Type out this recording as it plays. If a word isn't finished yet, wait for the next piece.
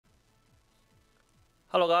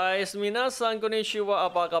Hello guys, minasan konnichiwa,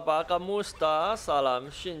 apa kabar, kamusta,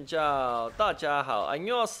 salam, xin chào, 大家好,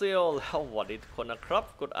 안녕하세요, Kona krab,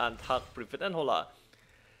 good and tak, privet and hola.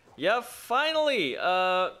 Yeah, finally,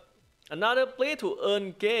 another play to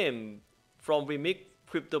earn game from Remix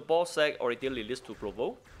Crypto Ball Sack already released to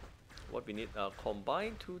global. What we need,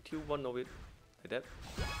 combine 2 to 1 of it, like that.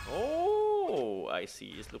 Oh, I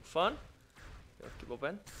see, it looks fun. Yeah, keep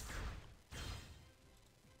open.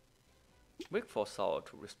 Wait for Sour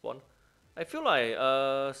to respond. I feel like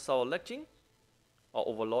Sour ledging or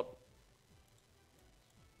overload.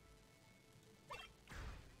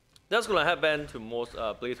 That's gonna happen to most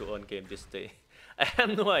play to earn game this day. I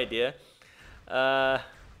have no idea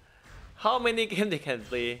how many games they can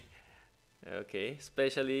play. Okay,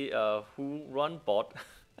 especially who run bot.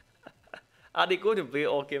 Are they going to play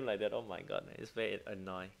all game like that? Oh my god, it's very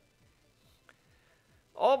annoying.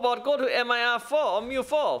 Oh, bot, go to MIR4 or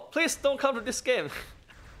MU4. Please don't come to this game.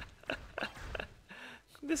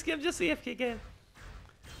 This game just AFK game.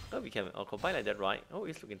 Oh, we can combine like that, right? Oh,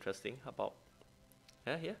 it's looking interesting. How about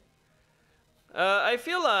here? I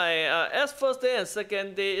feel like as first day and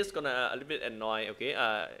second day it's gonna a little bit annoying. Okay,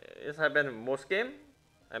 it's happened in most game.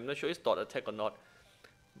 I'm not sure it's dot attack or not,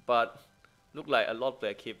 but look like a lot of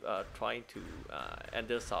players keep trying to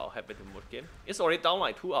enter South happen in most game. It's already down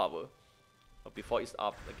like 2 hours. Before it's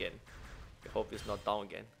up again. I hope it's not down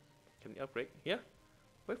again. Can we upgrade? Yeah.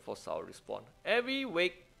 Wait for Sour respawn. Every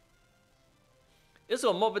week. It's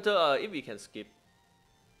more better if we can skip.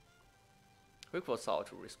 Wait for Sour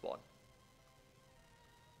to respawn.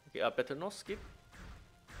 Okay, better not skip.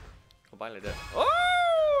 Combine like that.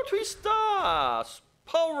 Oh, 3 stars!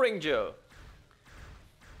 Power Ranger!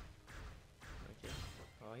 Okay,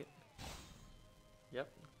 alright. Yep,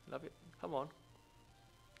 love it. Come on.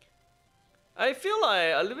 I feel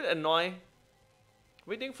like a little bit annoyed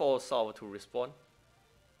waiting for Sour to respond.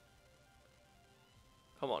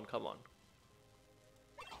 Come on, come on.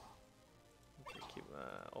 Okay, keep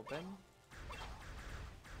open.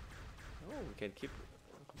 Oh, we can keep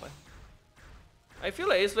combine. I feel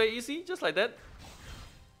like it's very easy, just like that.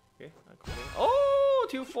 Okay, oh,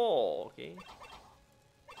 2-4. Okay.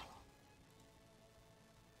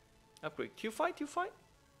 Upgrade Q5, Q5.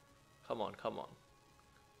 Come on, come on.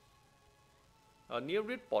 Near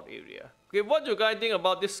red bot area. Okay, what you guys think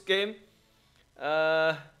about this game?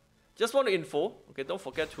 Just want info. Okay, don't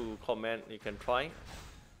forget to comment. You can try.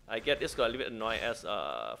 I get it's gonna a little bit annoying as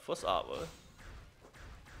first hour.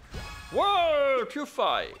 Whoa,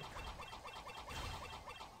 2-5.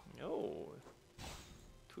 No,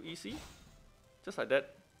 too easy. Just like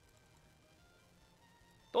that.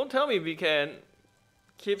 Don't tell me we can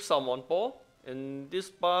keep someone ball in this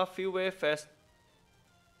bar. Feel very fast.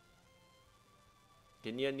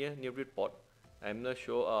 Okay, near red bot. I'm not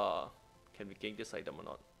sure can we gain this item or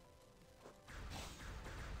not.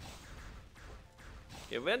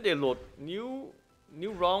 Okay, when they load new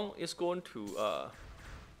round is going to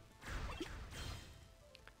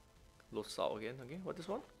load South again. Okay, what is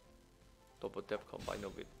one? Double tap combine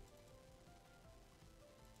of it.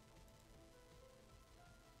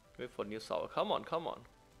 Wait for new South. Come on, come on.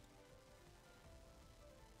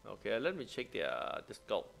 Okay, let me check the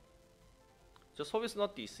scope. Just hope it's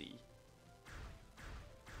not DC.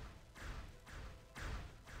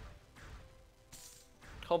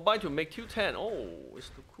 Combine to make 210. Oh, it's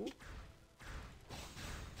too cool.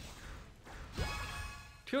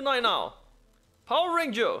 2-9 now. Power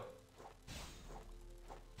Ranger.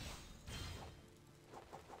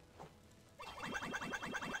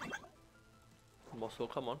 Muscle,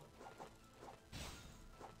 come on.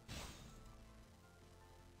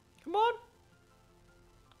 Come on.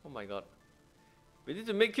 Oh my god. We need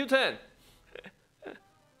to make Q10.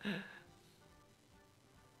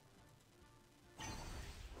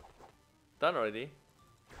 Done already.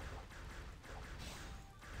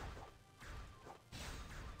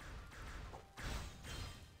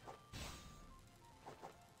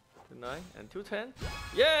 Nine and 210.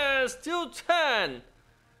 Yes, 210.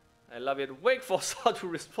 I love it. Wait for Saw to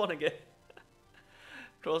respond again.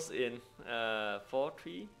 Close in. 4,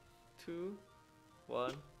 3, 2,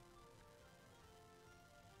 1.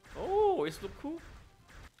 Oh, it's look cool.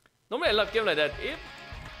 Normally I love game like that.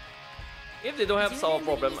 If they don't have Sour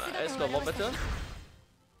problem, it's got more better.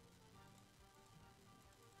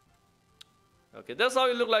 Okay, that's how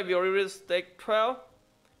it look like. We already stake 12.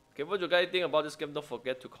 Okay, what you guys think about this game? Don't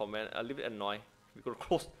forget to comment. A little bit annoying. We could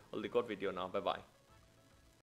close the record video now. Bye bye.